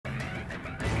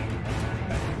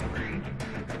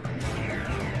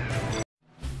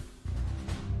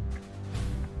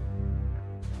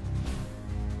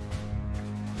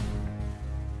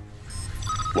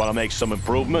Want to make some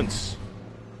improvements?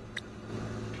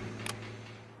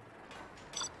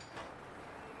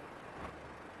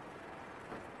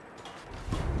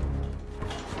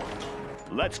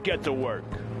 Let's get to work.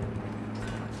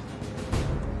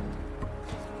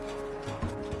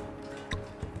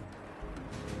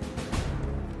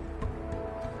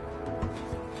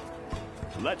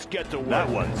 Let's get to work. That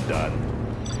one's done.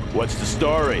 What's the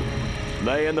story?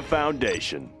 Laying the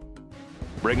foundation.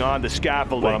 Bring on the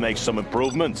scaffolding. Want to make some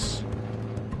improvements?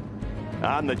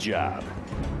 On the job.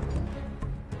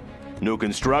 New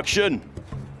construction?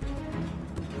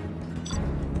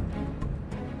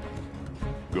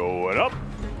 Going up.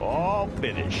 All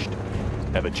finished.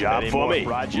 Have a job for me?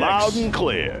 Projects? Loud and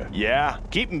clear. Yeah,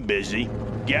 keep 'em busy.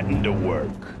 Getting to work.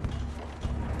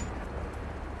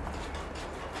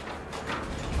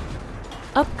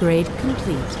 Upgrade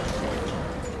complete.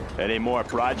 Any more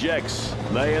projects?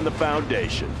 Laying the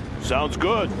foundation. Sounds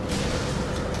good.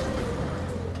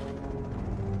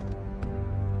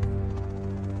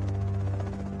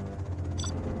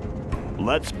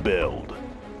 Let's build.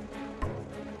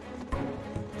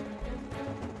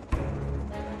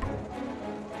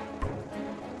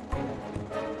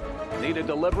 Need a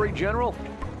delivery, General?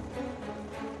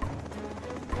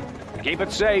 Keep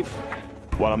it safe.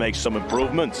 Want to make some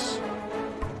improvements?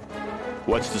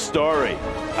 What's the story?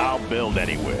 I'll build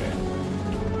anywhere.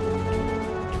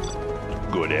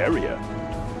 Good area.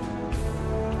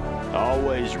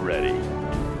 Always ready.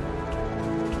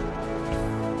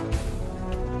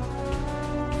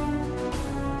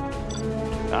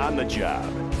 On the job.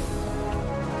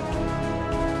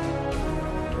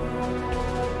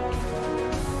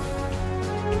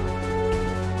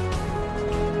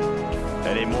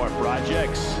 Any more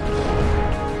projects?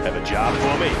 Have a job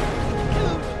for me?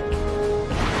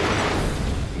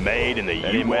 Made in the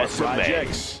U.S. of A.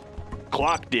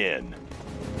 Clocked in.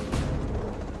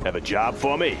 Have a job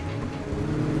for me?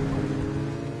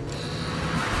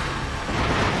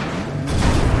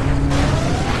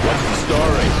 What's the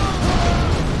story?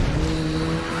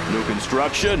 New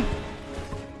construction?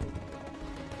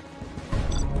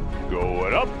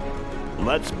 Going up.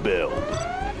 Let's build.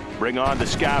 Bring on the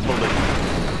scaffolding.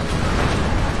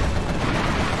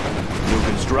 New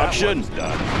construction?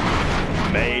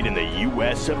 Done. Made in the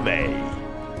U.S. of A.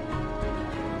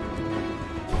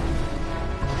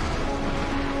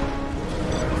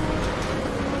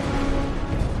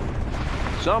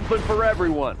 Something for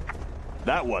everyone.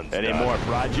 That one's Any done. More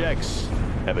projects?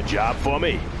 Have a job for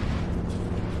me?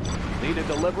 Need a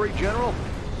delivery, General?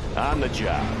 On the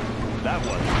job. That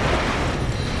one's done.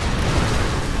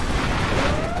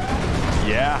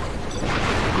 Yeah?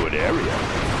 Good area.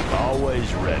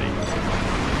 Always ready.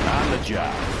 On the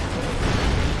job.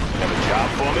 Have a job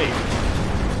for me?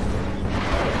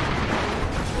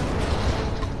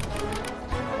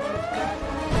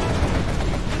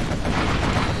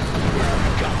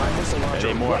 Got my missile launcher.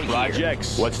 Any more right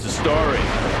projects? Here. What's the story?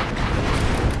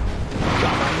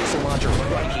 Got my missile launcher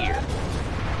right here.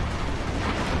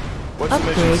 What's the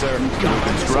mission, sir? Got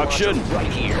my Construction? missile launcher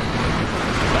right here.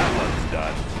 That one's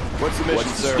done. What's the mission,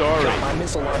 What's the sir? story? Got my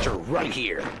missile launcher right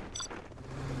here.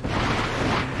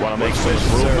 Want to make some Mission,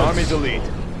 sir? improvements? Armies elite.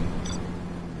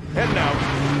 Heading out.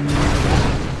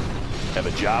 Have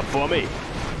a job for me?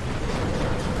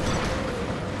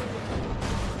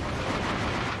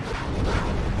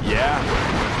 Yeah?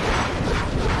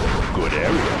 Good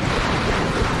area.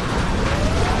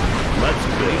 Let's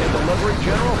Need a build. delivery,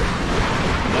 General?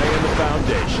 Laying the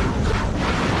foundation.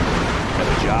 Have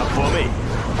a job for me?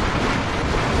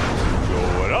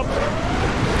 Going up.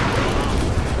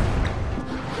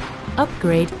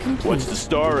 Upgrade complete. What's the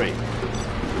story?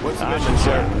 What's the On mission, the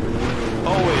sir? job.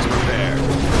 Always prepared.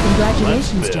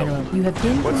 Congratulations, Let's build. General. You have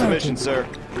been What's the promoted. mission, sir?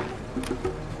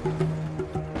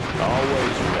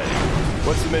 Always ready.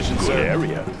 What's the mission, Good sir?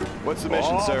 area. What's the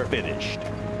mission, All sir? finished.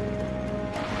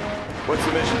 What's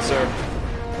the mission, sir?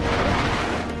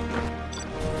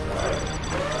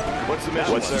 What's the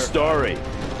mission, What's sir? the story?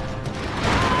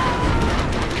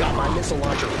 Got my missile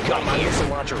launcher. Got my missile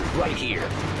launcher right here.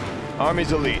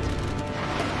 Armies elite.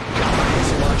 Got my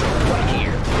missile launcher right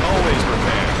here. Always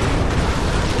prepared.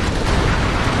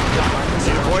 Got my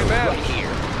missile Need a point, launcher man? right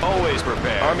here. Always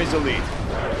prepared. Armies elite.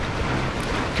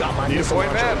 Got my Need a missile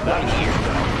point, launcher man? right here.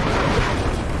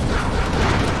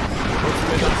 What's the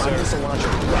mission, Got my sir? missile launcher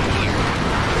right here.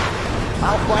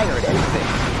 I'll fire at anything.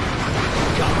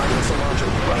 Got my missile launcher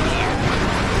right here.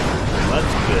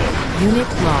 Let's build. Unit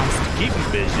lost. Keep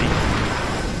 'em busy.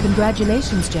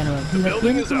 Congratulations, General. You have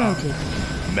building been is up. promoted.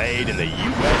 Made in the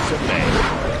U.S. of A.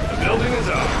 The building is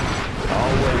up.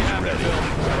 Always ready.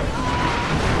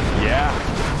 Yeah?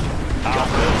 I'll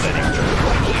build anything.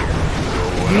 Right here.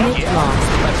 Unit lost.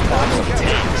 Let's pop some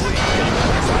tanks. Got my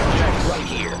missile launcher right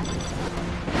here.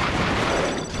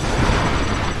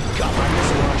 Got my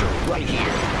missile launcher right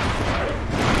here.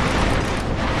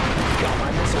 Got my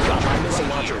missile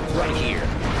launcher right here.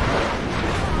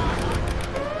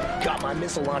 Got my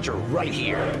missile launcher right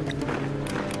here.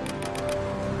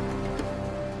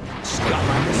 Got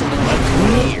my missile launcher right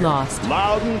Unit here. lost.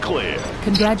 Loud and clear.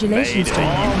 Congratulations, General.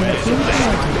 You have been Got my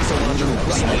promoted. missile launcher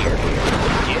right here.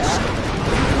 Yeah.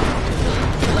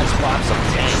 Let's pop some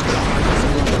tanks. Got my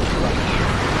missile launcher right here.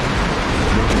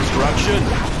 New construction.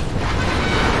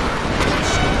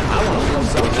 I want to blow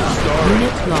something up.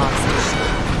 Unit lost.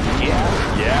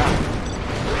 Yeah. Yeah.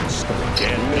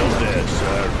 Can't build this,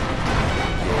 sir.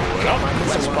 Going Got up. my missile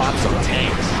launcher. Let's pop some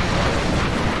tanks.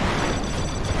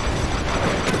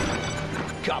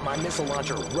 Got my missile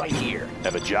launcher right here.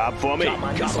 Have a job for me? Got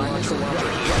my missile launcher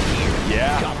right here.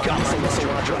 Yeah. Got my missile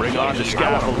launcher Bring right on the here.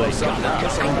 scaffolding. Got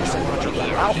my missile launcher right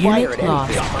here. I'll Unit fire it.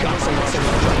 lost. Got my missile launcher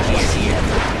right here.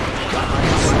 Got my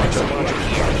missile launcher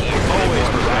right here. Always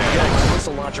Got prepared. my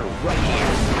missile launcher right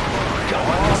here. Got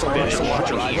my missile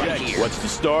launcher right here. What's the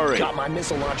story? Got my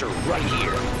missile launcher right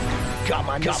here. Got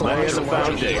my missile Lay launcher the right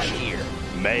foundation. here.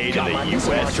 Made Got in my the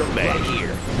missile U.S. launcher of right A.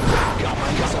 here. Got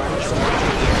my missile launcher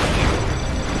right here.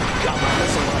 Got my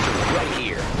missile launcher right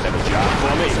here. Have a job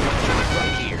for me?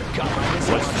 Right here. Got my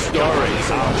missile What's the launcher. story?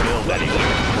 I'll build right anything.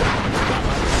 here. Got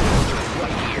my missile launcher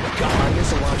right here. Got my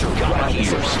missile launcher right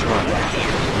here. Right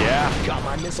here. Yeah. Got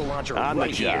my missile launcher On the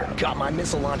right here. job. Got my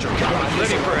missile launcher. Got my Ready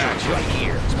missile for launcher action. right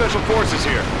here. Special forces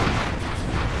here.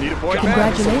 Need a point man?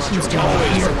 Congratulations, General.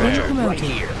 You have been Right promoted.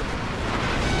 here.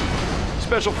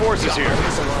 Special forces here.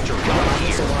 Missile launcher right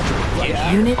here. Right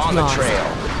here. Unit On the lost. trail.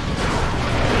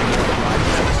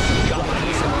 Got my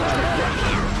missile launcher right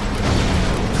here.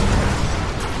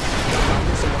 Got my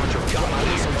missile launcher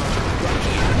right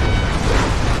here.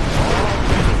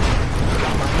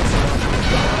 Got my missile launcher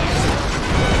right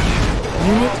here.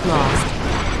 Unit lost.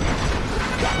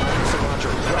 Got my missile launcher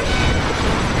right here.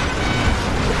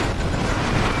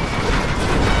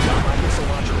 Got my missile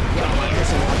launcher. Got my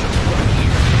missile launcher right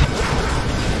here.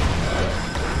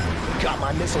 Got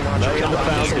my missile launcher. Lay Got the my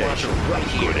missile launcher foundation. right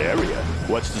here. Good area.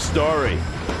 What's the story?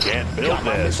 Can't build Got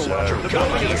my this, missile launcher. sir. Got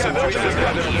my missile launcher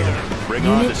right here. Bring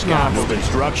on the Unit scaffold lost.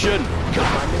 construction. Got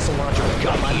my missile launcher.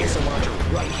 Got my missile launcher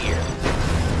right here.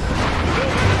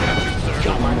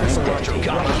 Got my missile launcher.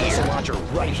 Got my missile launcher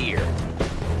right here.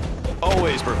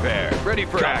 Always prepared. Ready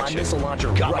for Got my action. missile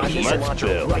launcher. Got my missile Let's launcher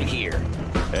build. right here.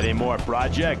 Any more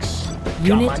projects? Got my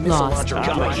Unit missile lost. launcher.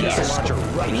 Got my missile launcher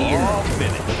right here. All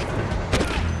finished.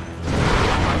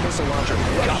 Got my missile launcher.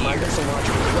 Got my missile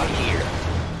launcher right here.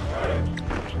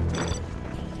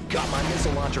 Got my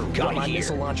missile launcher. Got my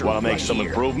missile launcher. Want to make right some here.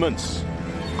 improvements?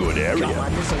 Good Got my area.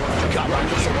 missile launcher. Got my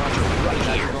missile launcher right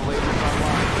here.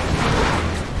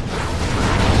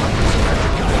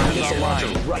 Got my missile launcher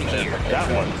right here. That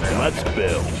one. Let's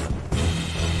build.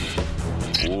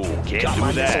 Ooh, can't Got do my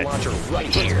missile that. launcher right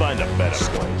Let's here. find a better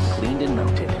place. Cleaned and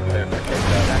mounted. Lay Got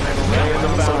the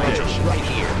my missile launcher foundation. right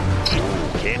here.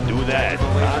 Ooh, can't do that.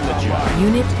 On the job.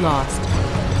 Unit lost.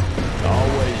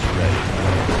 Always ready.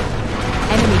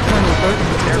 Enemy Colonel Burton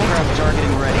detected. Aircraft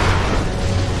targeting ready.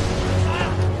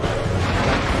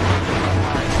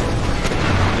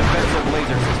 Defensive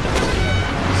laser system.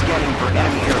 Scanning for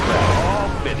enemy aircraft. All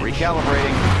finished.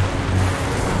 Recalibrating.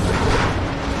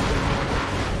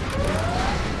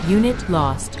 Unit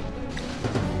lost.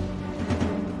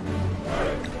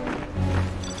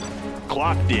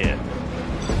 Clocked in.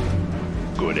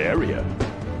 Good area.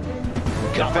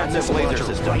 Got my missile launcher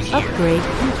right here. Upgrade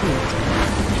complete.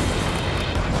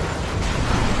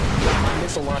 Got my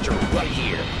missile launcher right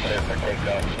here.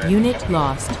 Unit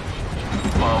lost.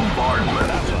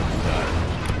 Bombardment.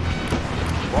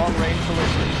 Long range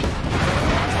ballistic.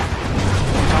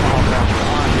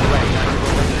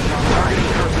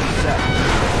 Targeting curtain set.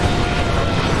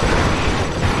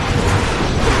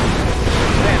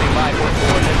 Standing by for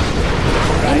coordinates.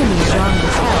 Enemy Jean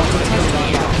Michel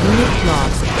detected. Unit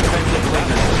lost.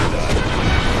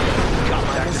 Got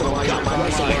my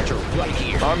missile launcher right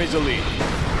here. Armies elite.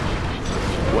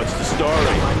 What's the story?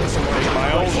 My missile launcher Make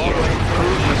my own right here.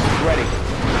 Cruise missiles ready.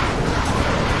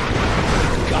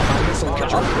 Got my missile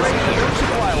launcher right here.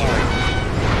 Supply line.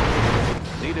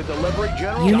 Need a delivery,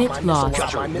 General? Unit Got my missile lost. launcher.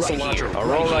 Got my missile launcher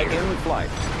Aurora right here. in flight.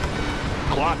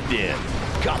 Clocked in.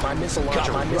 Got my missile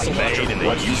launcher right Made in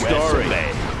the here. U.S. of A.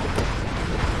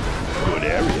 Good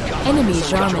area. Enemy Got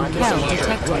Jean my missile Michel launcher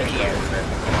detected. right here.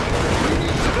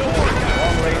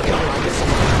 Got my missile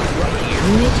launcher right here.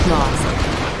 Unit lost.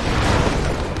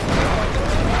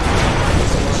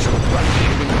 Missile launcher right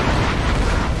here.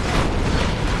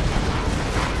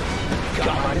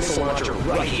 my missile launcher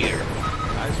right here.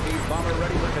 High-speed bomber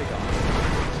ready for takeoff.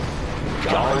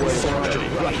 Got my missile launcher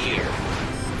right here.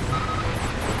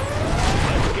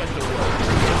 Let's get to work.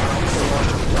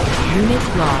 Unit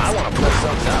I lost. want to blow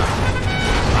something up.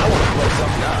 I want to blow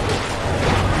something up.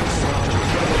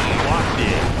 Locked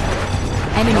in.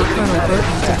 Enemy Colonel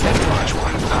Burton detected.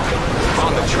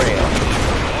 On the trail.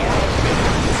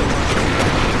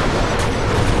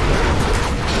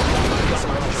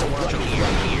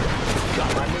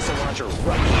 Got my missile launcher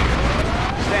right here.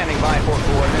 Standing by for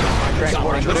coordinates.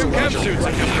 Transporting The new cap suits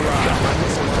have just arrived.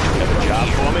 Have a job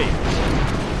for me.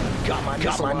 Got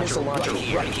my missile launcher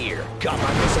right here. Got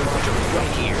my missile launcher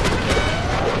right here.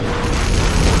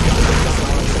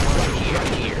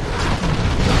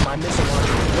 Got my missile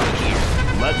launcher right here.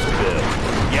 Let's build.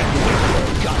 Get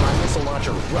Got my missile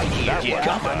launcher right here. That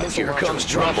Got my missile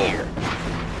launcher right here.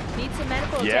 Need some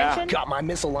medical Yeah. attention? Got my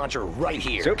missile launcher right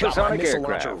here. Supersonic Got my missile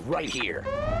aircraft. launcher right here.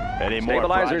 Any more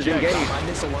Stabilizers projects? engaged. Got my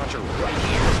missile launcher right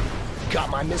here. Got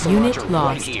my missile Unit launcher right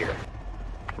lost. here.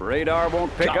 Radar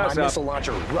won't pick Got us my up. missile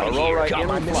launcher right Aurora here. Got in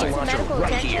my missile flight. launcher Medical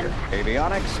right attention? here.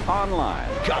 Avionics online.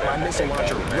 Got my missile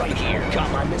launcher right here.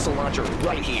 Got my missile launcher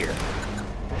right here.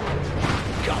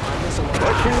 Got my missile launcher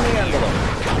Pushing the right here. envelope.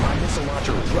 Got my missile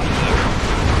launcher right here.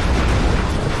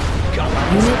 Got my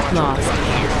Unit missile launcher lost. right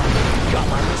here. Got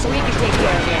my missile We can launcher take care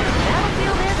right of here. it.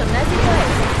 Battlefield is a messy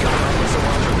place. Got my missile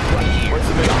launcher right here. What's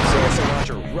the mission, Got my sir? missile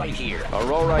launcher right here.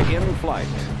 Aurora in flight.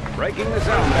 Breaking the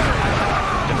sound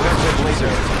barrier. Defensive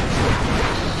laser.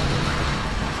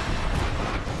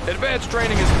 Advanced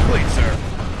training is complete, sir.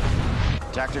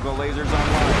 Tactical lasers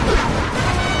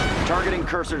online. Targeting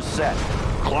cursors set.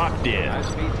 Clocked in.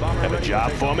 High-speed bomber Have a ready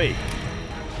job for for me.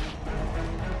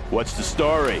 What's the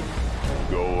story?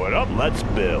 Going up. Let's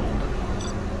build.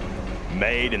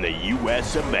 Made in the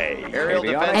US of A. Aerial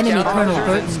Avionics defense Enemy Colonel countermeasures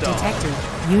Burton installed. detected.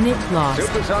 Unit lost.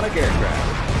 Supersonic aircraft.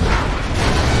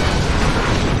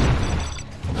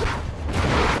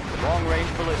 Long-range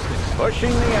ballistics.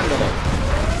 Pushing the envelope.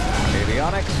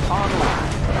 Avionics online.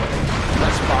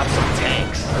 Let's pop some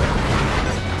tanks.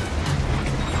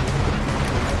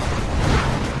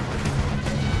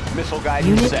 Missile guidance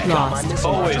Unit set. Got my lost.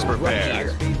 missile Always launcher right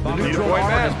prepared. here. Neutral point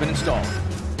has been installed.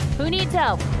 Who needs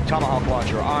help? Tomahawk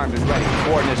launcher armed and ready.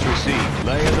 Coordinates received.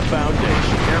 Laying the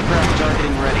foundation. Aircraft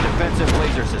targeting ready. Defensive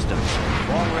laser systems.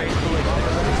 Long-range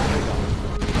ballistics.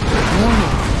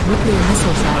 Warning. Nuclear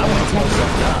missile site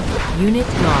detected. Unit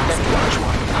lost.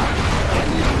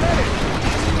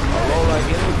 Aurora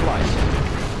in flight.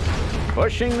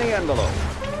 Pushing the envelope.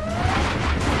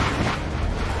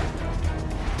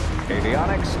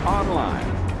 Avionics online.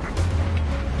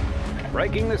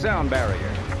 Breaking the sound barrier.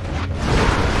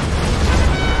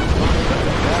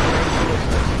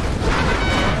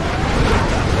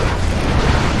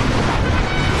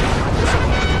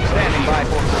 Standing by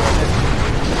for coordinates.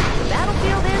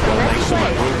 Battlefield is a messy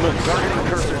place. Targeting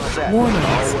cursor set. Warning.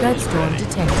 Scud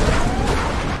detected.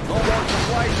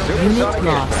 Unit Supersonic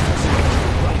lost.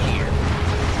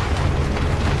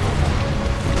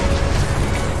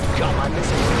 Got my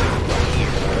missile launcher right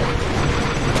here.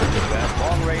 Fast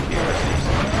long-range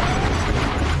aircraft.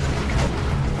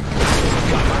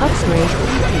 Upgrade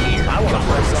complete. I want to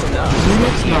blow something up.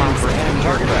 Unit lost.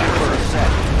 Targeting cursor set.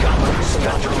 Got my missile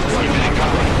launcher right here.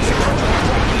 Got my missile launcher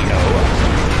right here.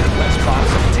 Let's pop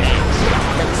some tanks. Got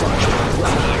my missile launcher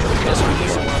right here. Got my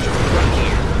missile launcher right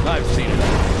here. I've seen it.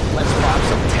 Let's pop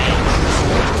some tanks.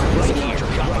 Missile launcher right here.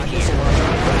 Got my missile launcher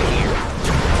right here.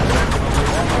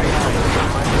 Got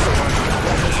my missile launcher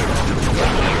right here. Got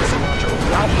my missile launcher right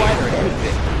here. I'll fire at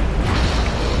anything.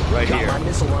 Right Got here. my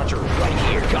missile launcher right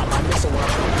here. Got my missile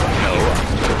launcher right here.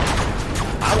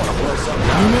 I want to blow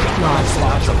something up. Unit lost.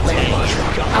 Pop some tanks.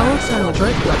 Got my Our missile Colonel launcher.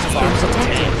 Burton Let's has pop been some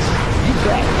detected. tanks. You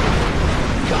bet.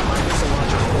 Got my missile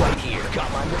launcher right here. Got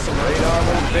my missile launcher Radar right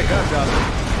won't pick here. us up.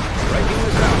 Breaking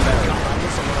the sound barrier. Got my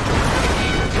missile launcher right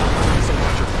here. Got my missile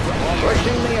launcher right here.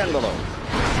 Pushing the envelope.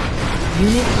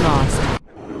 Unit lost.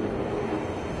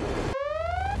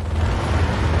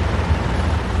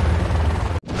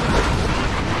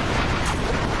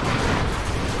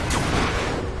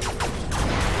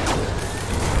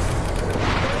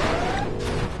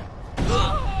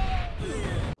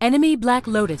 Enemy Black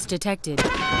Lotus detected.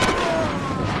 Aircraft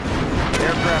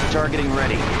targeting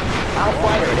ready. I'll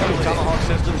fire at anything. Tomahawk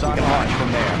systems on launch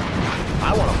from there.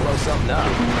 I want to blow something up.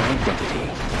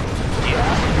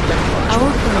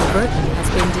 Our Colonel Burton has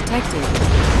been detected.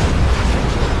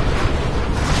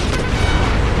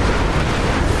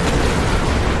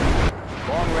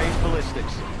 Long-range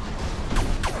ballistics.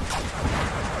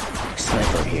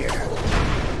 Sniper here.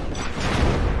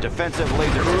 Defensive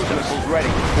laser cruise missiles ready.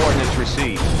 Coordinates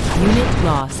received. Unit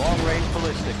lost. Long-range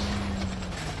ballistics.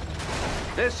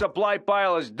 This supply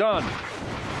pile is done.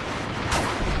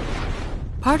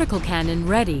 Particle cannon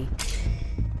ready.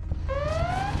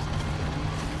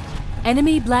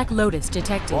 Enemy Black Lotus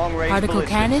detected. Long-range Particle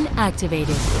ballistics. cannon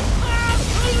activated.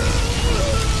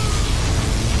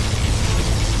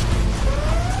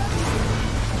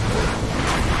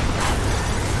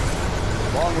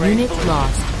 Long-range Unit ballistics.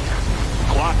 lost.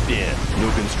 Clocked in.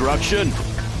 New construction.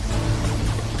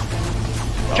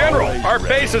 General, Always our ready.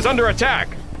 base is under attack.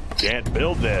 Can't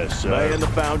build this. Laying the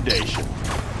foundation.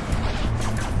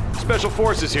 Special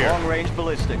forces here. Long-range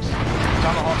ballistics.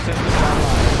 Tomahawk systems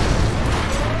online.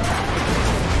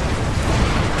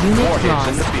 Unit Warheads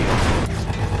in the lost. field.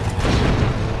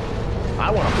 I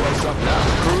want to blow something up.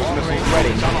 Cruise missiles ready.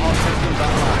 Tomahawk systems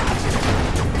online.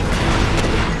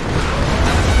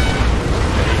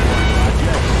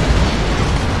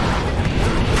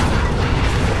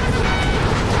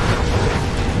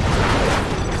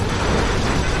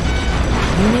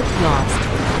 Unit lost.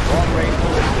 Long-range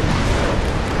ballistics.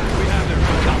 We have their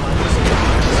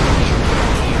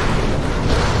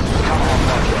Tomahawk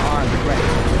launcher armed and ready.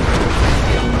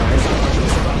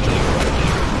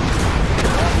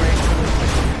 Long-range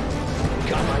ballistics.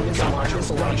 Got my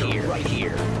missile launcher right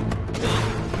here.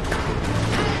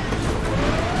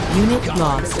 Unit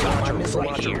lost. Got my missile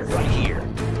launcher right here.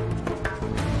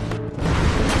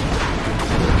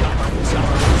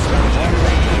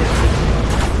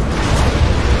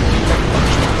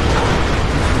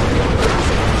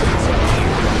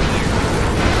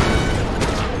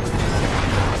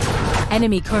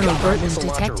 Enemy Colonel Burton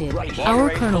detected. Our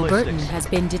Colonel Burton has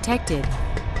been detected.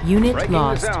 Unit Breaking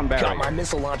lost. the sound barrier. Got my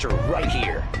missile launcher right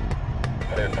here.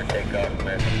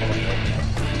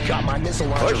 Got my missile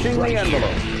launcher Pushing right the envelope.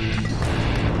 here.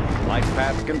 Flight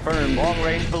path confirmed.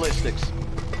 Long-range ballistics.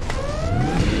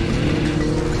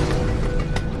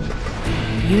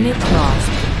 Unit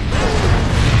lost.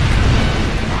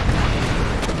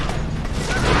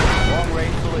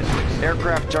 Long-range ballistics.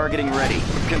 Aircraft targeting ready.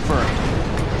 Confirmed.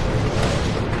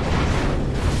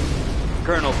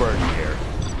 Colonel Burton here.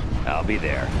 I'll be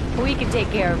there. We can take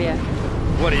care of you.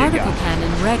 What do you Particle got?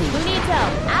 cannon ready. Who needs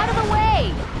help? Out of the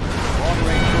way!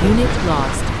 Long-range Unit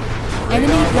lost.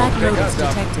 Enemy Radar Black won't pick Lotus us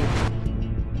up. detected.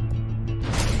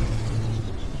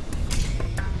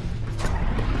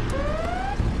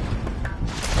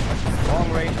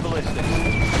 Long-range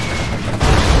ballistics.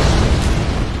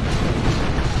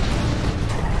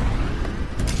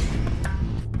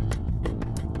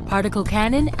 Particle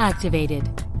cannon activated.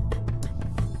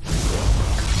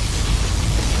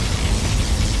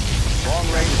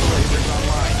 Long-range ballistics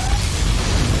online.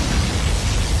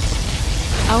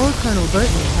 Our Colonel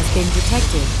Burton has been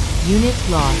detected. Unit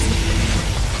lost.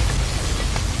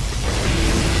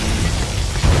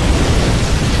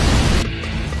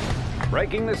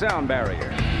 Breaking the sound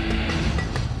barrier.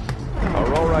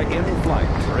 Aurora in flight.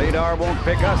 Radar won't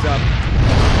pick us up.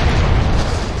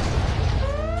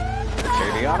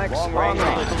 Avionics Long-range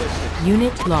online. ballistics.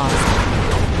 Unit lost.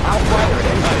 I'll fire it.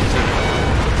 Anybody's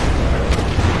here.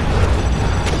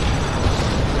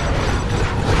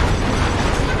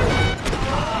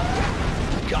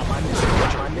 Got my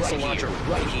missile launcher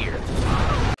right here.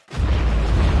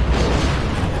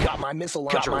 Got my missile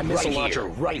launcher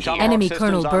right here. Enemy Systems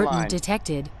Colonel Burton online.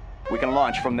 detected. We can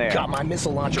launch from there. Got my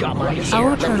missile launcher right here.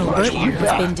 Our Colonel Burton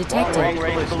has been detected.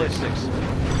 Long-range ballistics.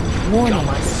 Warning,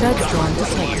 Sudstorm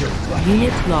detected.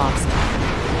 Unit lost.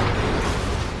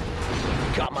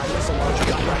 Got my missile launcher.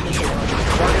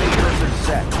 Targeting cursor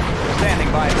set.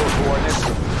 Standing by for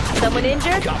coordinates. Someone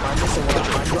injured? Got my missile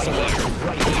launcher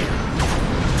right here.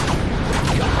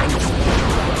 Got my missile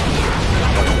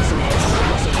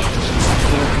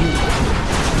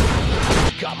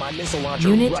Got my missile launcher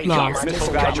Unit right lost. here.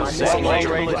 Missile guides are set.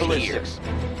 Long-range ballistics.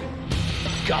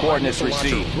 Coordinates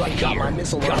received. Got my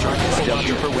missile launcher right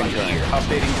here. For wind here.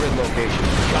 Updating grid location.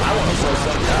 I want to blow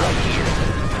something up here.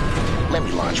 Let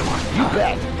me launch one. You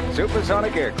bet.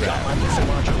 Supersonic aircraft. Got my missile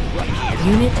launcher right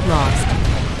here. Unit lost.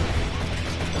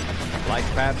 Flight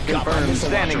path Got my confirmed. missile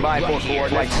Standing by launcher for right here.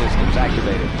 coordinate systems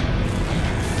activated.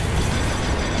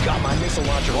 Got my missile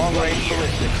launcher long-range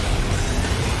ballistics.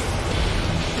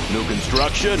 New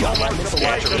construction. Got my missile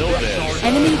launcher Build right this. here.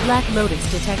 Enemy Black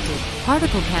Lotus detected.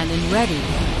 Particle cannon ready.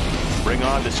 Bring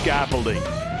on the scaffolding.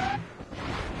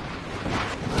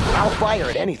 I'll fire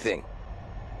at anything.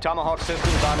 Tomahawk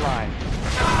systems online.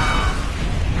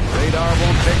 Radar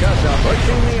won't pick us up.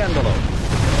 Pushing the envelope.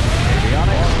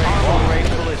 Avionics Long-range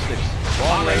ballistics.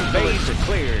 Long-range base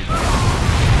cleared.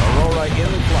 Aurora in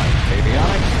flight.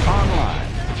 Avionics online.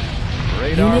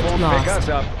 Radar Unit won't lost. pick us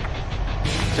up.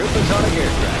 Supersonic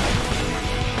aircraft.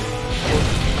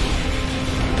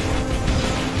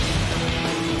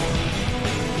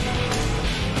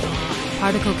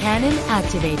 Particle cannon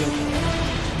activated.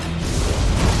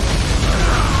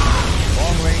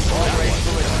 Long range ballistic.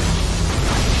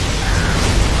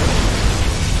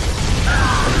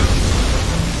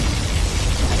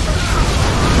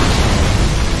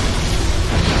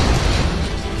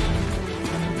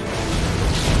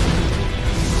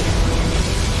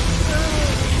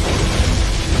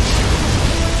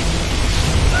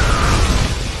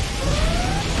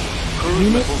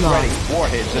 Unit lost.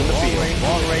 Warheads in the field.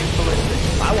 Long range ballistic.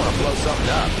 I want to blow something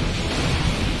up.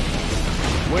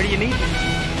 Where do you need them?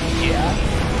 Yeah?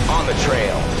 On the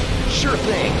trail. Sure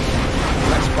thing.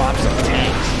 Let's pop some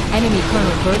tanks. Enemy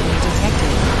Colonel Burton detected.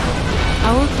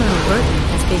 Our Colonel Burton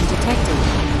has been detected.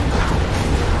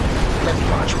 Let's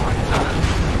launch one.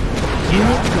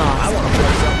 Unit I lost. want to blow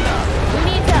something up. Who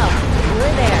needs help?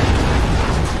 We're there.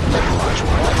 Let's launch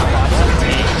one. Let's pop some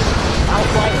tanks. I'll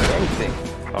fly with anything.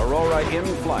 Aurora in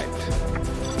flight.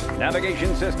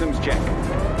 Navigation systems check.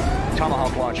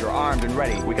 Tomahawk launcher armed and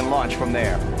ready. We can launch from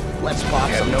there. Let's pop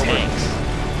some tanks.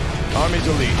 Armies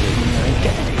elite.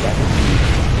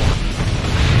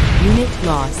 Unit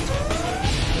lost.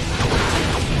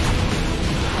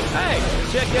 Hey,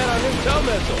 check out our new tow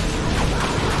missile.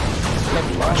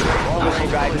 Let's launch one. All missile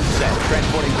guidance set.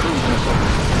 Transporting cruise missile.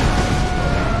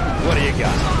 What do you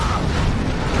got?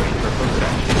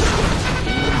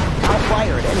 I'll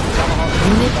fire at any Tomahawk.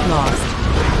 Unit lost.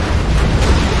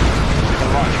 We can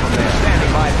launch from there.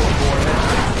 Standing by for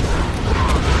coordinates.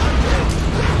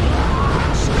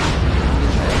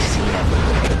 I see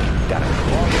everything. Got a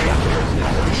long way out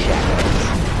of the shadows.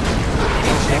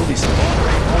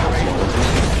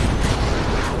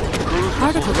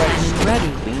 Particle cannon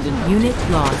ready. Unit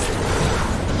lost.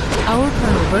 Our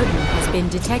Colonel Burton has been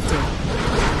detected.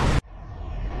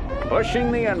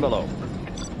 Pushing the envelope.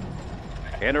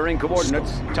 Entering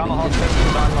coordinates. Tomahawk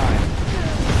systems online.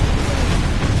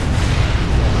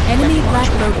 Enemy Black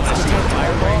Lotus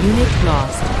detected. Unit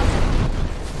lost.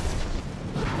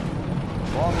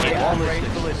 Long range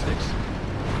ballistics.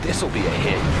 This'll be a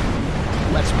hit.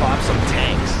 Let's pop some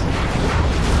tanks.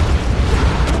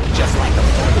 Just like the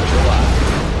 4th of July.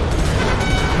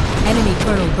 Enemy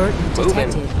Colonel Burton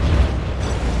detected.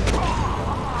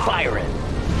 Fire it.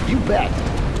 You bet.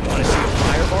 Want to see a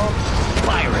fireball?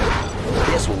 Fire it.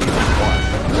 This will be fun.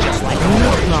 Just like the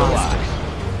 4th of lost.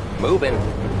 July. Moving.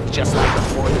 Just like the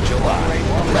 4th of July.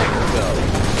 Let her go.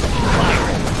 Fire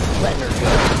it. Let her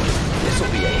go.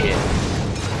 This'll be a hit.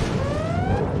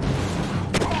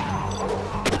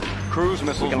 Cruise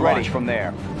missiles ready from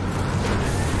there.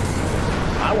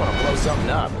 I want to blow something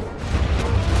up.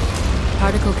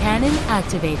 Particle cannon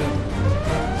activated.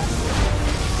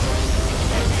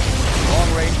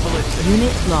 Long range ballistics.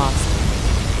 Unit lost.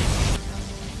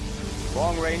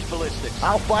 Long range ballistics.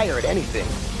 I'll fire at anything.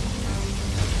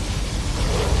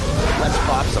 Let's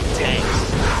pop some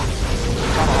tanks.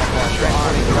 Tomahawk launcher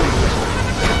armed ready.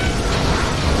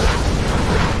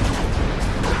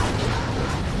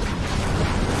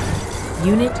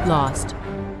 Unit lost.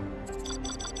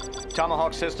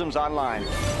 Tomahawk systems online.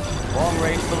 Long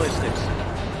range ballistics.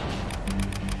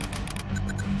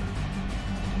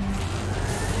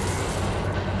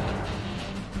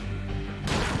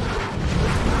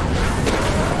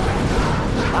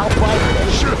 I'll fire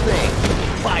it. Sure thing.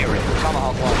 Fire it.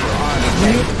 Tomahawk launcher armed.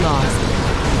 Unit lost.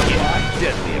 Yeah,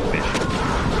 deadly efficient.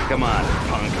 Come on,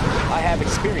 punk. I have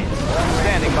experience.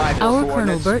 Standing by for Our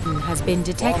Colonel coordinates. Burton has been Long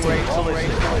detected. range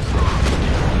ballistics.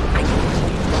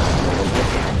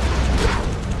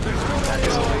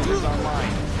 Lasers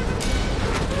online.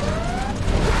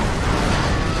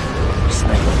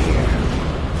 Sniper here.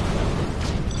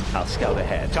 I'll scout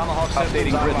ahead. Tomahawk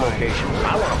updating grid location.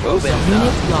 I want to move it.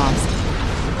 Unit lost.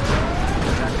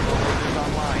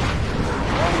 Online.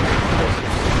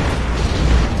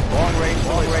 Long range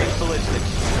ballistics.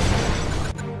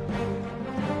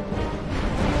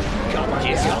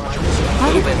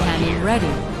 Particle cannon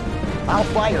ready. I'll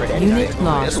fire it anything. Unit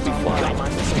lost. This'll be fun. Let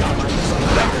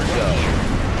her go.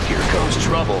 Here comes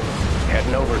trouble.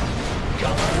 Heading over.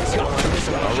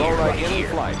 Aurora in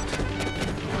flight.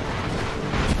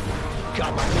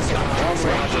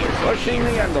 Pushing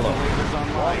the envelope.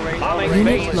 Bombing Unit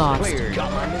base lost. cleared.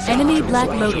 Enemy Black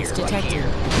Lotus detected.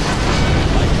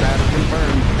 Flight status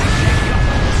confirmed.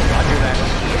 Roger that.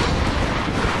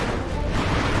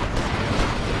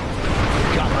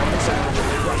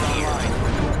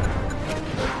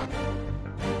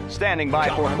 Standing by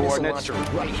for coordinates.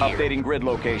 Updating grid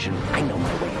location. I know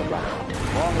my way around.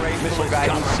 Long range missile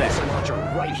guidance set.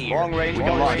 Right here. Long range, we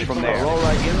can launch from there.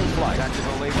 Aurora in flight.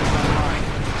 Tactical lasers online.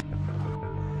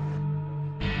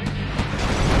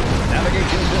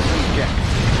 Navigation systems check.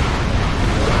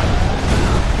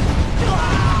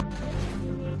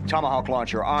 Tomahawk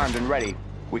launcher armed and ready.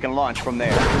 We can launch from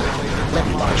there. Let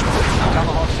me launch one.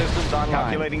 Tomahawk systems online.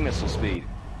 Calculating missile speed.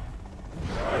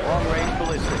 Long-range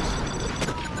ballistics.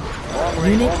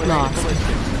 Unit lost.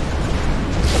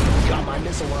 Got my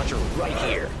missile launcher right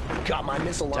here. Got my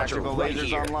missile launcher Tactical right lasers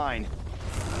here. online.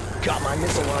 Got my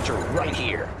missile launcher right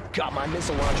here. Got my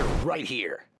missile launcher right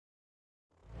here.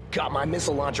 Got my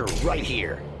missile launcher right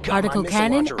here. Got my Particle missile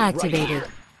cannon launcher right activated. here.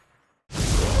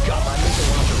 Got my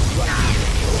missile launcher right here.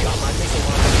 Got my missile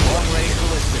launcher Long-range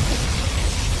ballistics.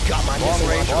 Got my missile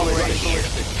launcher Long-range right here.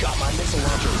 ballistics. Got my missile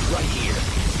launcher right here.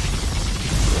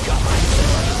 Got my missile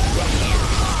launcher right here.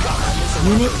 Got my missile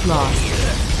Unit launcher lost. right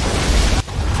here.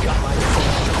 Got my missile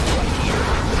launcher right here.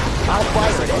 I'll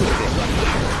fire at anything right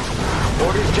here.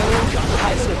 Orders, General. Got my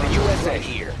missile launcher right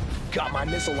here. Got my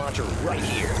missile launcher right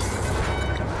here.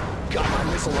 Got my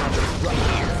missile launcher right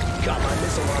here. Got my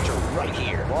missile launcher right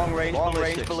here. Long-range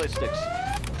Long-range ballistics.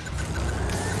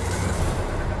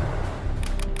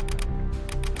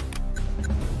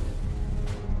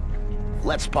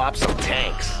 Let's pop some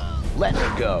tanks. Let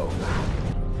her go.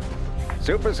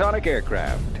 Supersonic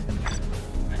aircraft.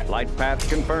 Flight path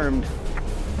confirmed.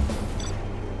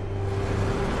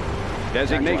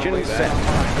 Designation set.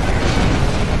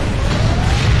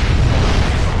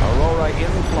 Aurora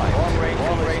in flight.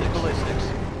 Long-range ballistics.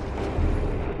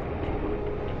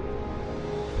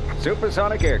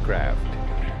 Supersonic aircraft.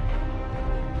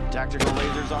 Tactical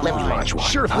lasers online. Let me launch one.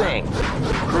 Sure thing.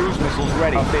 Cruise missiles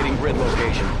ready. Updating grid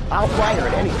location. I'll fire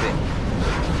at anything.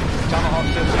 Tomahawk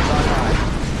systems online.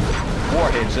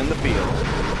 Warheads in the field.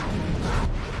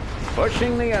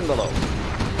 Pushing the envelope.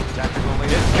 Tactical lasers.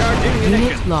 Discharging Unit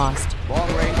munitions. lost.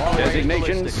 Long-range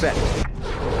Designation ballistics. set.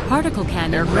 Particle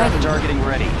cannon Aircraft ready. targeting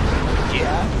ready.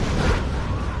 Yeah?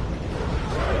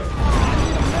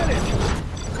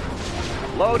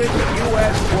 Loaded with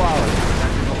U.S. quality.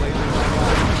 Tactical lasers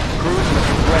online. Cruise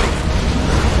missiles ready.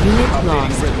 Unit Updating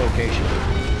lost. grid location.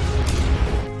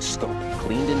 Scope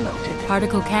cleaned and mounted.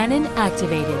 Particle cannon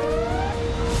activated.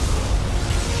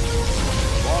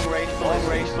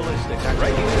 Long-range ballistics.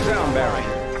 Breaking the sound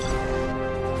barrier.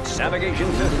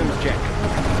 Navigation systems check.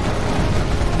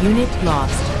 Unit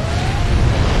lost.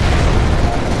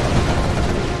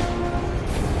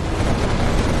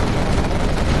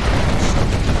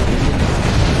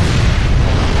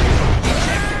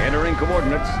 Entering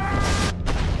coordinates.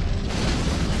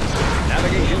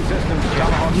 Navigation systems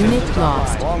check. Unit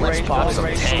lost. Let's pop some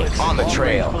tanks on the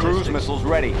trail. Cruise missiles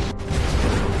ready.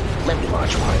 Let me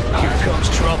launch one. Here comes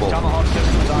trouble. Tomahawk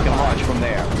systems on launch from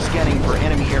there. Scanning for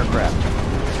enemy aircraft.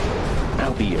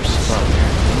 I'll be your smoker.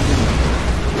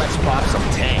 Let's pop some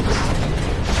tanks.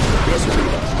 This will be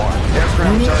the fun.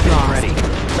 Aircraft Unit targeting lost. ready.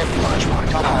 Let me launch one.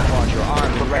 Tomahawk launcher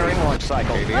armed. Preparing launch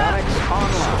cycle. Avionics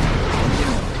online.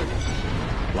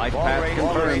 Light path confirmed.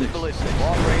 Long-range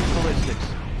ballistics.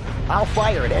 I'll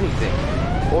fire at anything.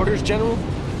 Orders, General?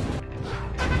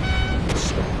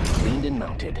 Scope cleaned and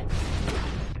mounted.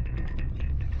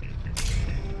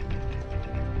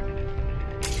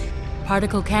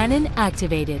 Particle cannon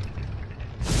activated.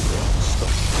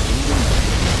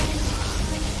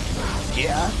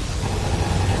 Yeah?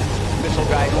 Missile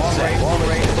guidance set.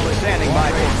 Long-range ballistics. Standing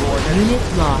by for coordinates.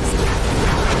 Unit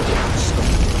lost.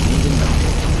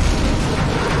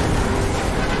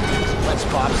 Let's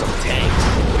pop some tanks.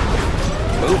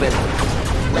 Move it.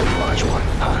 Let me launch one.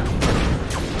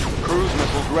 Cruise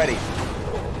missiles ready.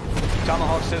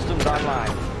 Tomahawk systems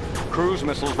online. Cruise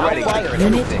missiles ready. I'll fire at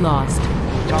Unit anything. lost.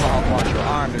 Tomahawk launcher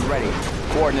armed and ready.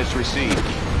 Coordinates received.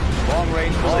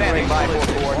 Long-range Standing by for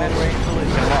ballistics. coordinates. Long-range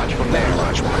ballistics. Can launch from Let me there.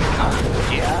 launch one.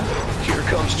 Yeah? Here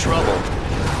comes trouble.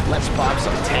 Let's pop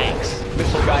some tanks.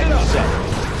 Missile guidance set.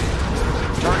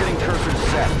 Targeting cursor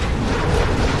set.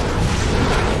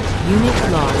 Unit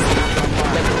lost.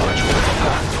 Let me launch one.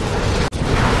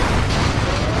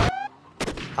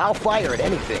 I'll fire at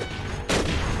anything.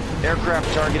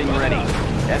 Aircraft targeting ready.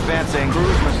 Advancing.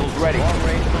 Cruise missiles ready.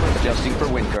 Long-range ballistics. Adjusting for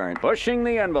wind current. Pushing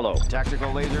the envelope.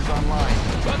 Tactical lasers online.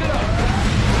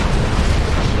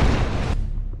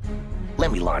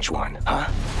 Let me launch one.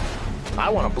 I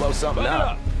want to blow something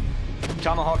up.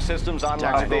 Tomahawk systems online.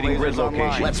 Tactical Updating grid lasers online.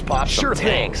 location. Let's pop some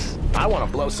tanks. I want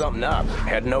to blow something up.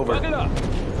 Heading over.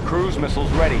 Cruise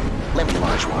missiles ready. Let me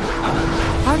launch one.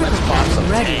 Particle Let's pop some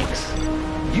cannon ready.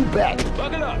 tanks. You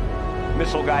bet.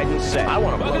 Missile guidance set. I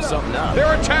want to blow something up.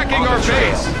 They're attacking On our the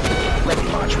trail. base. Let me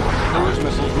launch one. Cruise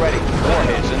missiles ready.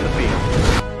 Warheads in the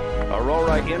field.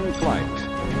 Aurora in flight.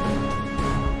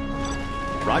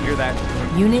 Roger that.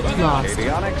 Unit lost.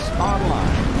 Avionics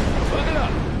online.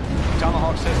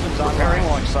 Tomahawk systems on preparing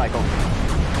launch cycle.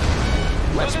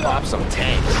 Let's pop some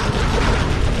tanks.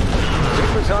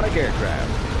 Supersonic aircraft.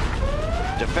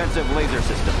 Defensive laser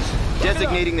systems.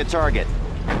 Designating the target.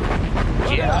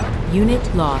 Yeah. Unit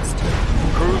lost.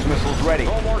 Cruise missiles ready.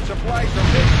 No more supplies from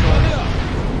this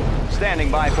source.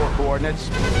 Standing by for coordinates.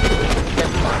 Let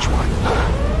me launch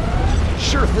one.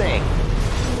 Sure thing.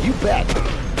 You bet.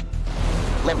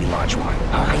 Let me launch one.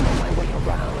 I know my way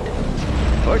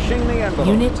around. Pushing the envelope.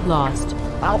 Unit lost.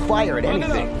 I'll fire at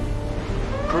anything.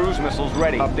 Cruise missiles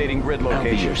ready. Updating grid I'll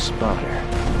be your location. spotter.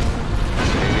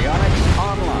 Avionics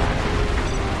online.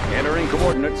 Entering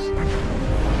coordinates.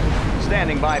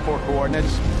 Standing by for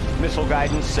coordinates. Missile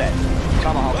guidance set.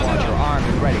 Tomahawk launcher armed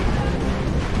and ready.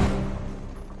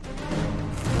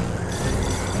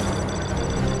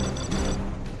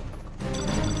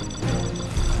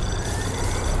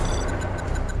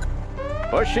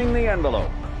 Pushing the envelope.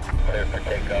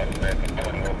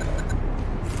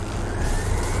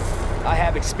 I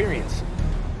have experience.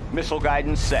 Missile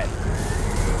guidance set.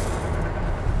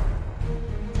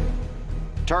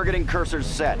 Targeting cursors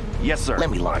set. Yes, sir. Let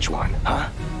me launch one. Huh?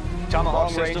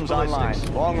 Tomahawk systems online.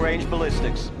 Long-range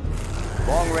ballistics.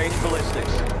 Long-range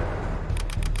ballistics.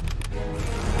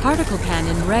 Particle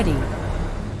cannon ready.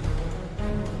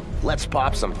 Let's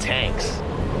pop some tanks.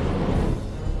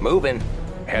 Moving.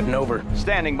 Heading over.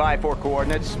 Standing by for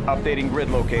coordinates. Updating grid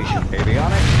location.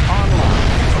 Avionics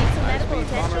online. Some medical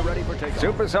attention. Ready for takeoff.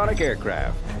 Supersonic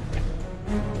aircraft.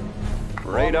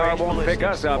 Radar won't pick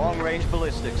us up. Long-range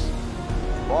ballistics.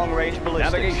 Long-range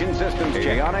ballistics. Navigation systems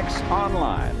check. Avionics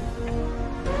online.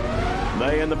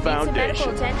 Laying the Need some medical foundation.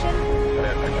 attention.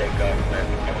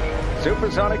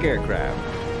 Supersonic aircraft.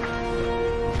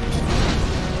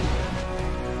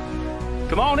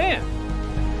 Come on in.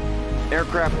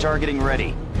 Aircraft targeting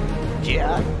ready.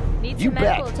 Yeah? Need You some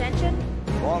medical bet.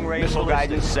 attention. Long-range missile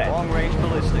guidance set. Long-range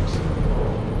ballistics.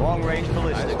 Long-range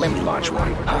ballistics. Let me launch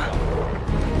one. Huh?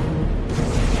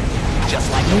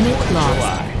 Just like Unit 4th of lost.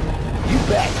 July. You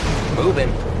bet.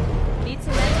 Moving. Need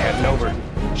some medical Heading attention.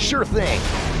 over. Sure thing.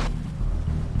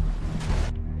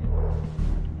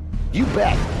 You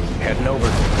bet. Heading over.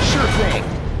 Sure thing.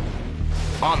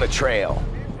 On the trail.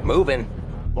 Moving.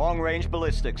 Long-range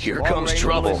ballistics. Here comes Long-range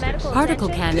trouble. ballistics. Medical Particle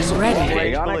attention. cannon ready.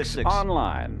 Long-range Avionics ballistics.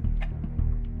 online.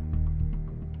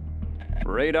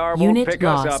 Radar won't Unit pick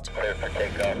lost. us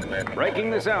up.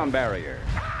 Breaking the sound barrier.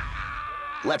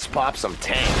 Let's pop some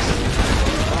tanks.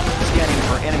 Scanning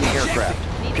for enemy aircraft.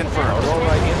 Confirmed.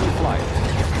 Aurora in flight.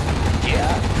 Yeah.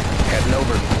 Heading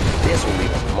over. This will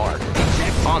leave a mark.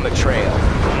 On the trail.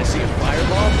 Wanna see a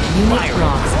fireball? Unit Fire it.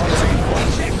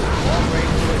 lost.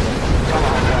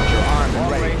 Tomahawk launcher armed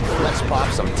and ready. Let's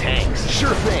pop some tanks.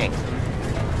 Sure thing.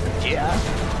 Yeah.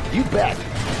 You bet.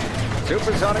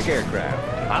 Supersonic aircraft.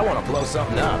 I want to blow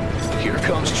something up. Here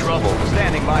comes trouble.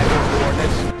 Standing by for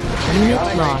coordinates.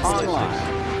 Unit lost.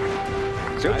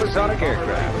 Online. Supersonic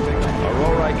aircraft.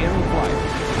 Aurora in flight.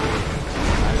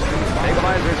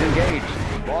 Stabilizers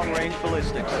engaged. Long-range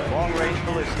ballistics. Long-range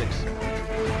ballistics.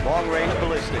 Long-range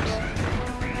ballistics.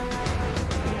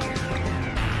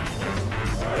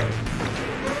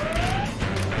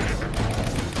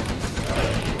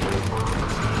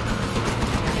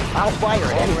 I'll fire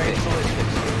at Long-range anything.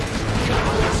 ballistics.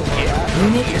 Yeah.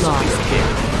 Unit Here's a lost. piece of kit.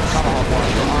 Tomahawk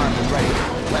launcher armed and ready.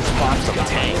 Let's pop some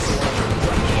tanks.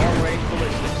 Long-range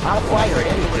ballistics. I'll fire at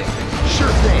anything.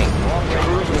 Sure thing.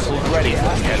 Cruise missiles ready.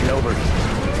 Heading over.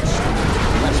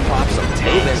 Let's pop some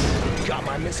tanks. Got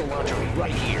my missile launcher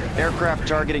right here. Aircraft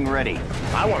targeting ready.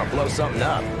 I want to blow something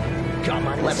up. Got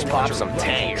my Let's pop some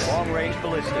tanks. Long-range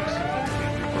ballistics.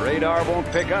 Radar won't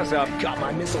pick us up. Got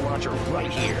my missile launcher right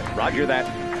here. Roger that.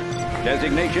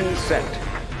 Designation set.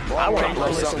 I want to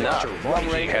blow something up.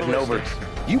 Heading over.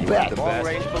 You bet.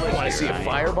 Long-range ballistics. Want to see a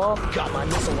fireball? Got my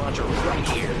missile launcher right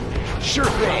here. Sure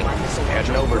thing.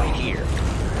 Heading over right here.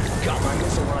 Got my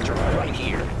missile launcher right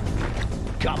here.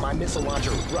 Got my missile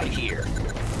launcher right here.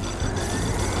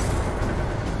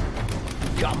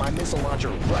 Got my missile launcher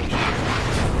right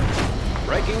here.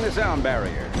 Breaking the sound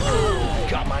barrier.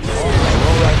 Got my missile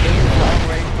launcher right here.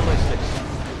 Long-range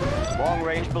ballistics.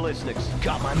 Long-range ballistics.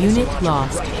 Got my missile Unit launcher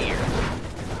lost. right here.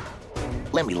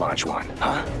 Let me launch one,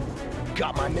 huh?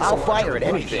 Got my missile I'll fire at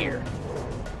anything. Here.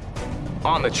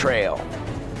 On the trail.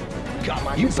 Got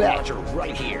my missile launcher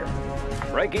right here.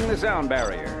 Breaking the sound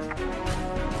barrier.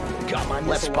 Got my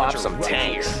Let's pop some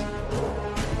tanks.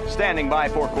 Standing by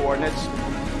for coordinates.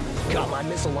 Got my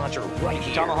missile launcher right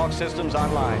here. Tomahawk systems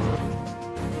online.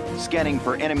 Scanning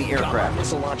for enemy Got my aircraft.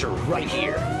 missile launcher right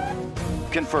here.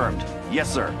 Confirmed.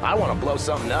 Yes, sir. I want to blow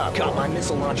something up. Got my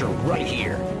missile launcher right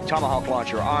here. Tomahawk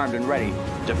launcher armed and ready.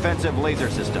 Defensive laser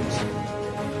systems.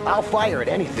 I'll fire at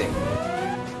anything.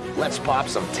 Let's pop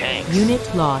some tanks.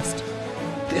 Unit lost.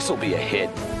 This'll be a hit.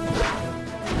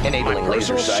 Enabling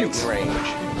laser sights range.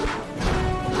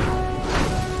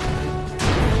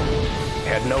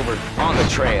 Heading over on the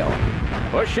trail.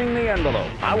 Pushing the envelope.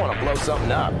 I want to blow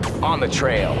something up. On the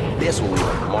trail. This will leave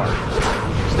a mark.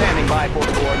 Standing by for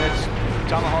coordinates.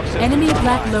 Tomahawk systems Enemy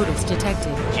Black online. Lotus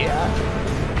detected.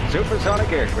 Yeah. Supersonic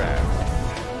aircraft.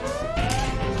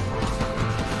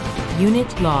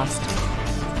 Unit lost.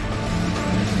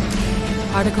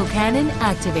 Particle cannon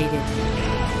activated.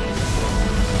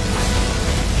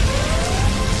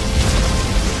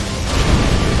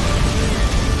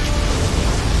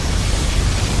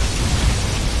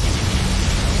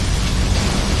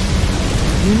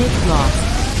 Unit lost.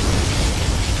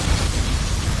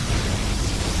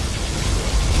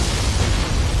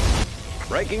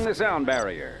 Breaking the sound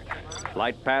barrier.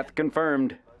 Flight path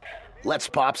confirmed. Let's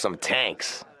pop some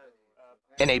tanks.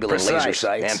 Enabling Precise laser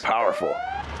sights. and powerful.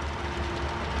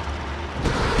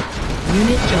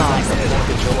 Unit Like lost. the 4th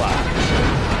of July.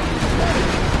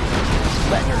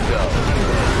 Letting her go.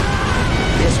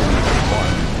 This will leave a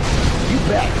mark. You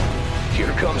bet.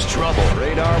 Here comes trouble.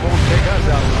 Radar won't pick us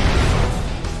up.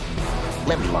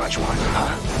 Let me launch one.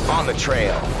 On the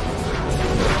trail.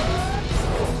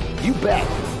 You bet.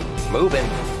 Moving.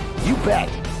 You bet.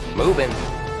 Moving.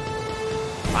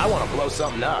 I want to blow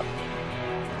something up.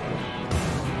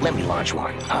 Let me launch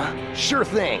one. Sure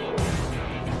thing.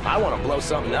 I want to blow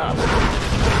something up.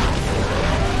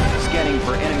 Scanning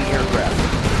for enemy aircraft.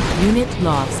 Unit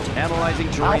lost. Analyzing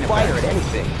terrain I'll fire effects. at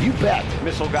anything. You bet.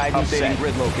 Missile guidance Upset. updating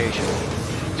grid location.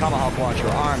 Tomahawk launcher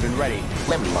armed and ready.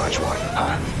 Let me launch one.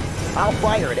 I'll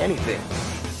fire at anything.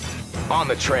 On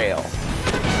the trail.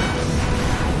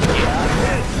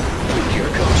 Yeah. Here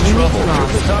comes Unit trouble.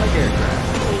 lost. Supersonic aircraft.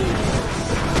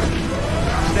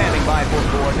 Standing by for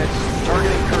coordinates.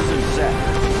 Targeting cursor set.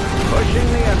 Pushing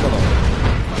the envelope.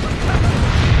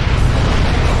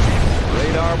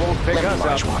 Radar won't pick Let me us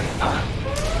launch up. one.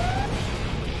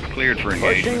 Cleared for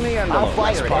engagement. Pushing the envelope. I'll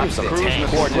fire at anything. Cruise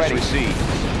Tanks coordinates ready. received.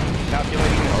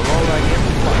 Calculating Aurora in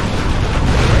flight.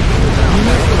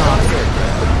 Unit lost.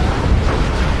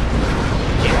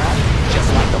 Yeah. Just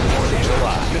like the 4th of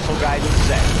July. Missile guidance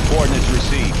set. Coordinates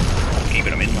received.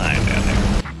 Keeping them in line down there.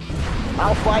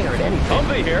 I'll fire at anything.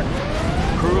 Humvee here.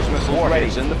 Cruise missiles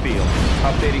warheads in the field.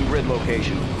 Updating grid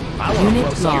location. I want to Unit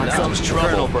blow something lost. up. Comes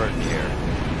Colonel Burton here.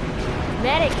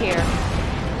 Medic here.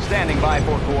 Standing by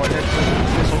for coordinates.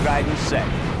 Missile guidance set.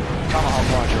 Tomahawk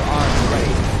launcher armed and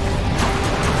ready.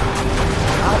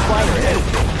 I'll fire at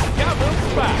anything.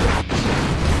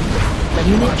 Let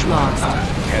me Unit launch one. lost.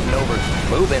 Heading over.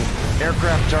 Moving.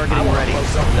 Aircraft I targeting want to ready. blow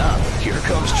something up. Here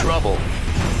comes trouble.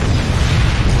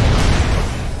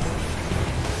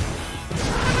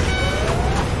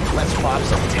 Let's pop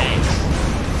some tanks.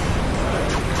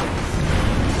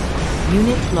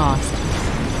 Unit lost.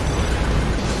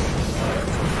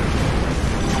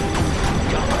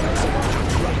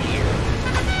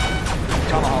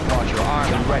 Tomahawk launcher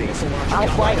armed and ready. I'll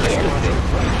fire at anything.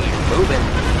 Moving.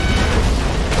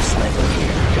 Sniper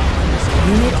here.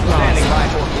 Unit Standing lost. by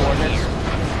for coordinates.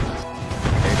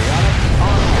 Avionics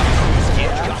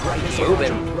online.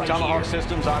 Moving. Tomahawk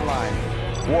systems online.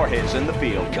 Warheads in the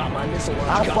field.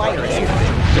 I'll fire at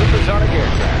anything. Supersonic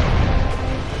aircraft.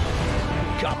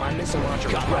 Got my missile launcher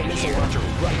right here.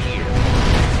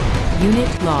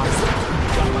 Unit lost.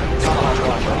 Tomahawk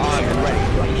launcher armed and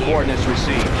ready. Coordinates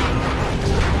received.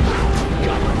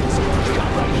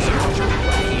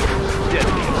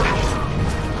 Deadly attention.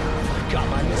 Got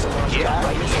my missile launcher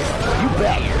right here. You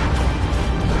bet.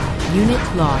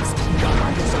 Unit lost. Got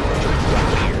my missile launcher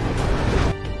right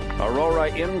here. Aurora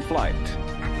in flight.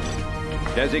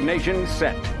 Designation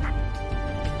set.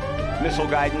 Missile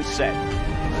guidance set.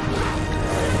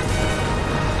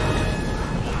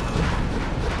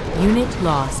 Unit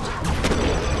lost.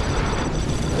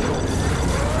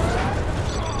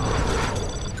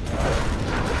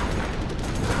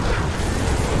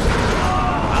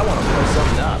 I want to blow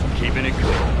something up. Keeping it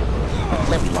cool.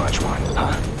 Let me launch one.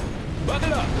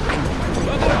 Bucket up!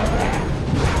 Bucket up!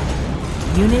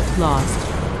 Unit lost.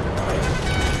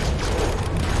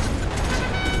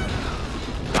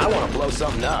 I want to blow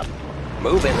something up.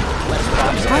 Moving. Let's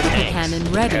pop some Particle tanks. cannon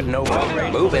ready. Heading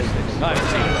over. Moving. I've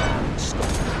seen it all.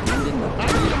 I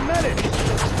need a medic!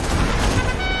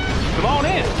 Come on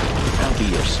in! I'll be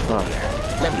your spotter.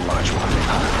 Let me launch one.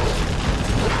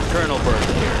 Colonel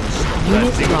Burton here.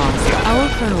 Unit lost. Our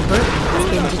Colonel Burton has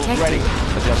been Missiles ready.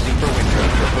 detected. Adjusting for wind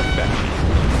current for perfection.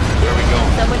 Where are we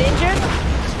going? Someone injured?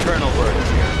 Colonel Burton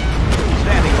here.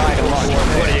 Standing by to launch.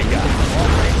 What do you got?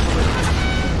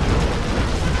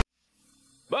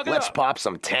 Bucket Let's up! pop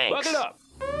some tanks. Bucket up!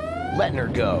 Letting her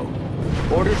go.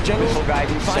 Orders, General. Missile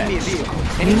guidance Find set. me a vehicle.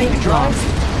 Anything Unit to drive?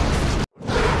 lost.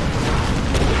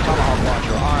 Tomahawk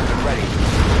launcher armed and ready.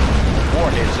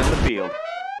 Warheads in the field.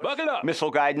 Buckle up.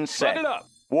 Missile guidance set. Buckle up.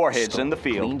 Warheads in the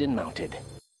field. Cleaned and mounted.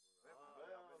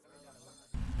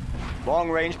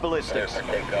 Long-range ballistics.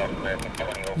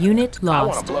 Unit I want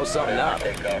lost. to blow something up.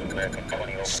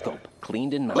 Scope.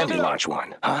 Cleaned and mounted. Let me launch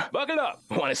one. Huh? Buckle up.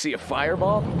 Want to see a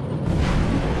fireball?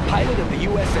 Pilot of the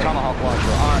USA. Tomahawk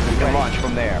launcher armed and can launch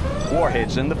from there.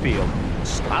 Warheads in the field.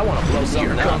 I want to blow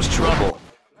something up. Here comes trouble.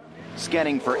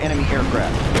 Scanning for enemy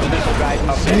aircraft. Missile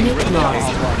guidance set. Unit lost.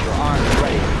 Tomahawk launcher armed and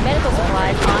ready. Medical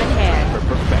supplies on hand. For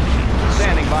perfection.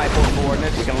 Standing by for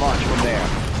coordinates. We can launch from there.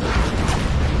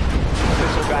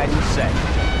 Missile guidance set.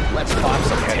 Let's pop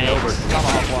some Heading tanks. over.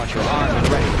 Tomahawk launcher armed and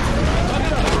ready.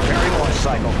 Preparing launch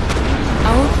cycle.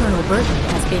 Our Colonel Burton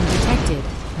has been detected.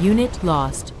 Unit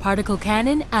lost. Particle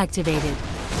cannon activated.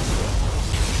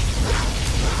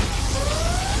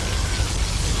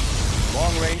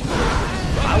 Long range.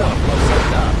 I want to blow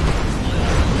something up.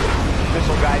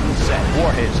 Missile guidance set.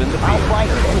 Warheads in the field. I'll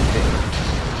fire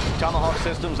anything. Tomahawk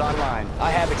systems online.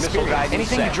 I have Missile experience. guidance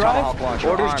Anything set. to drive? Tomahawk launcher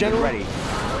Orders, armed General. and ready.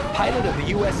 Pilot of the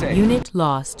USA. Unit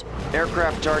lost.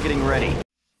 Aircraft targeting ready.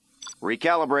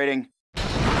 Recalibrating.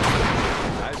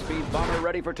 High-speed bomber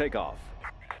ready for takeoff.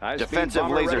 Defensive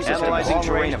laser system. Analyzing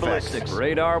terrain effects.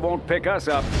 Radar won't pick us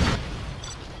up.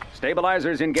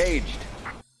 Stabilizers engaged.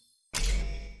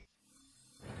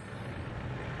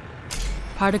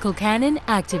 Particle cannon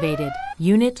activated.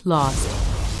 Unit lost.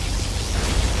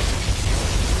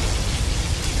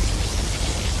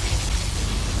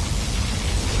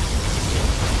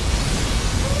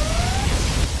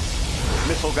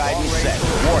 Missile guidance set.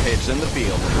 Warheads in the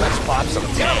field. Let's pop some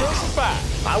tanks.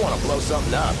 I want to blow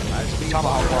something up.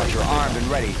 Tomahawk launcher armed and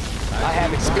ready. I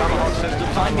have Tomahawk experience.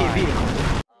 systems Find me a online.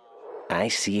 vehicle. I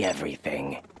see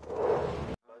everything.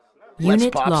 Unit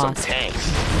Let's pop lost. some tanks.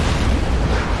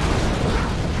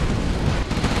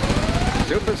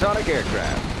 Supersonic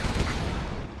aircraft.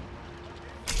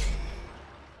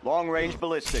 Long-range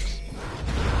ballistics.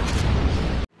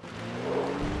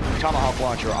 Tomahawk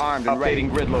launcher armed and ready. Updating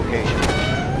grid location.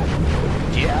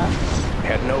 Yeah.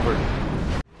 Heading over.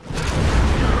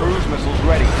 Cruise missiles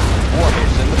ready.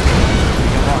 Warheads in the field. We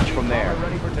can launch from there.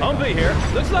 Humvee here.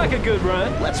 Looks like a good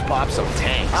run. Let's pop some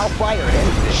tanks. I'll fire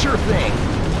anything. Sure thing.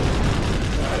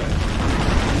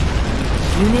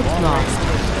 Unit lost.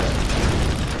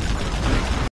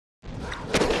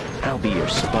 I'll be your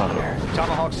spawner.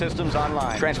 Tomahawk systems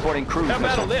online. Transporting cruise How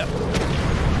about a missiles.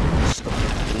 lift?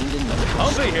 Cleaned and mounted.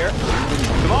 Humvee here.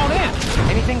 Come on in.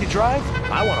 Anything to drive?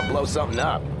 I want to blow something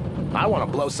up. I want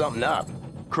to blow something up.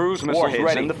 Cruise missiles Warheads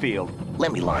ready. in in the field.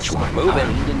 Let me launch one.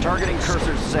 Moving. Targeting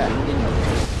cursors set.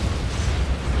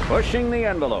 Pushing the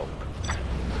envelope.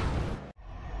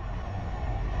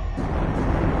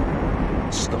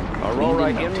 Scope.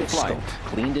 Aurora Cleaned and in mounted. flight. Scope.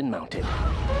 Cleaned and mounted.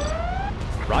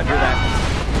 Roger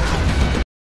that.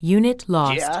 Unit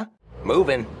lost. Yeah.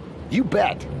 Moving. You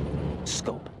bet.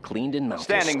 Scope. Cleaned and mounted.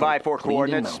 Standing Scope. by for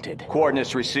Cleaned and coordinates. mounted.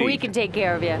 Coordinates received. We can take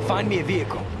care of you. Find me a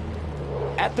vehicle.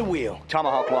 At the wheel.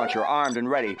 Tomahawk launcher armed and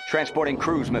ready. Transporting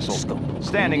cruise missiles. Scope.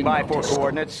 Standing Cleaned by and for mounted. Scope.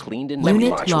 coordinates. Cleaned and mounted.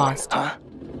 Unit Launch one. lost. Huh?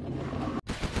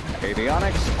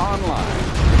 Avionics online.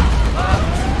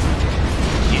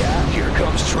 Yeah. Here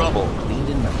comes trouble. Cleaned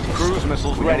and mounted. Cruise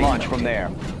missiles We ready. can Launch from there.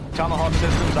 Tomahawk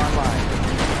systems online.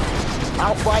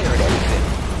 I'll fire at anything.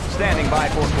 Standing by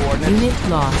for coordinates. Unit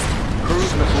lost.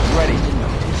 Cruise missiles ready.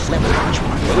 Let me launch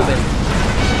one. Moving.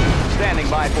 Standing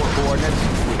by for coordinates.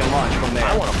 We can launch from there.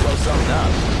 I want to blow something up.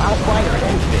 I'll fire at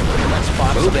anything. Let's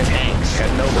pop some tanks.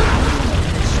 Heading over.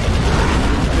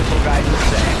 Missile guidance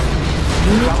set.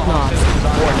 Unit Tomahawk lost. systems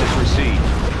on coordinates received.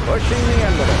 Pushing the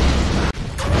envelope.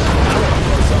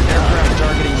 Aircraft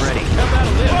targeting ready. How about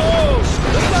a lift? Whoa!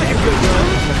 Looks like a good run.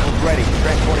 Cruise missiles ready.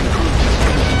 Transporting cruise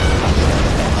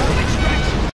missiles.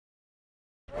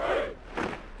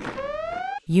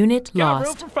 Unit Got room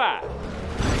lost. for 5.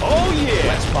 Oh yeah!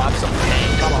 Let's pop some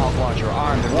tanks. Tomahawk launcher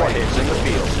armed and warheads in the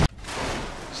field.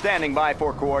 Standing by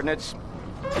for coordinates.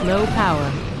 Low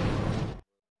power.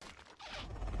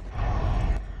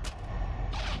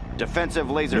 Defensive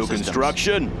laser New systems.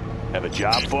 construction? Have a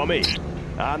job for me?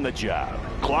 On the job.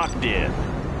 Clocked in.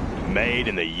 Made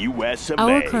in the U.S. of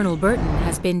Our A. Colonel Burton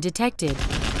has been detected.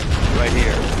 Right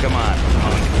here. Come on,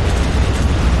 punk.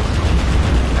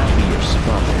 I'll be your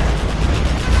spawner.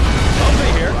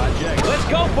 Humvee here. Let's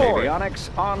go for it.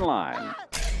 Avionics online.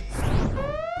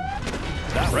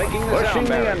 Stop. Breaking the Pushing sound the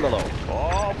barrier. envelope.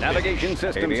 Oh, Navigation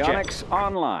systems Avionics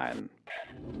online.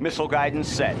 Missile guidance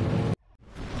set.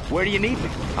 Where do you need me?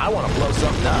 I want to blow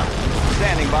something up.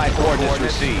 Standing by for coordinates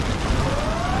received.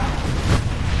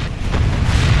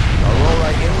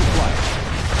 in flight.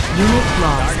 Unit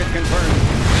lost. Target confirmed.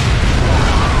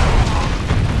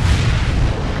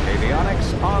 Avionics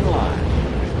online.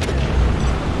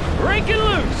 Breaking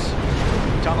loose!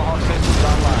 Tomahawk systems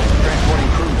online.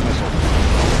 Transporting cruise missile.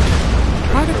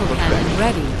 Particle cannon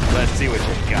ready. Let's see what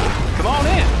you got. Come on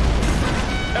in!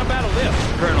 How about a lift,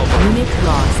 Colonel? Unit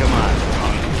lost. Come on,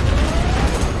 punk.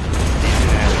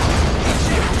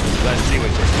 Let's see what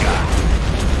you got.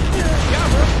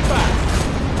 Cover fire!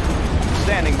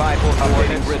 Standing by for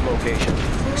updating grid location.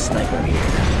 Sniper here.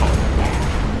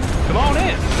 Come on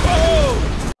in!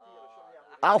 Whoa!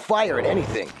 I'll fire at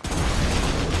anything.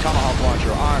 Tomahawk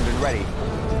launcher armed and ready.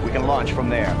 We can launch from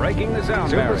there. Breaking the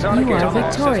sound Supersonic You are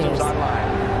Tomahawk victorious. systems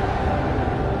online.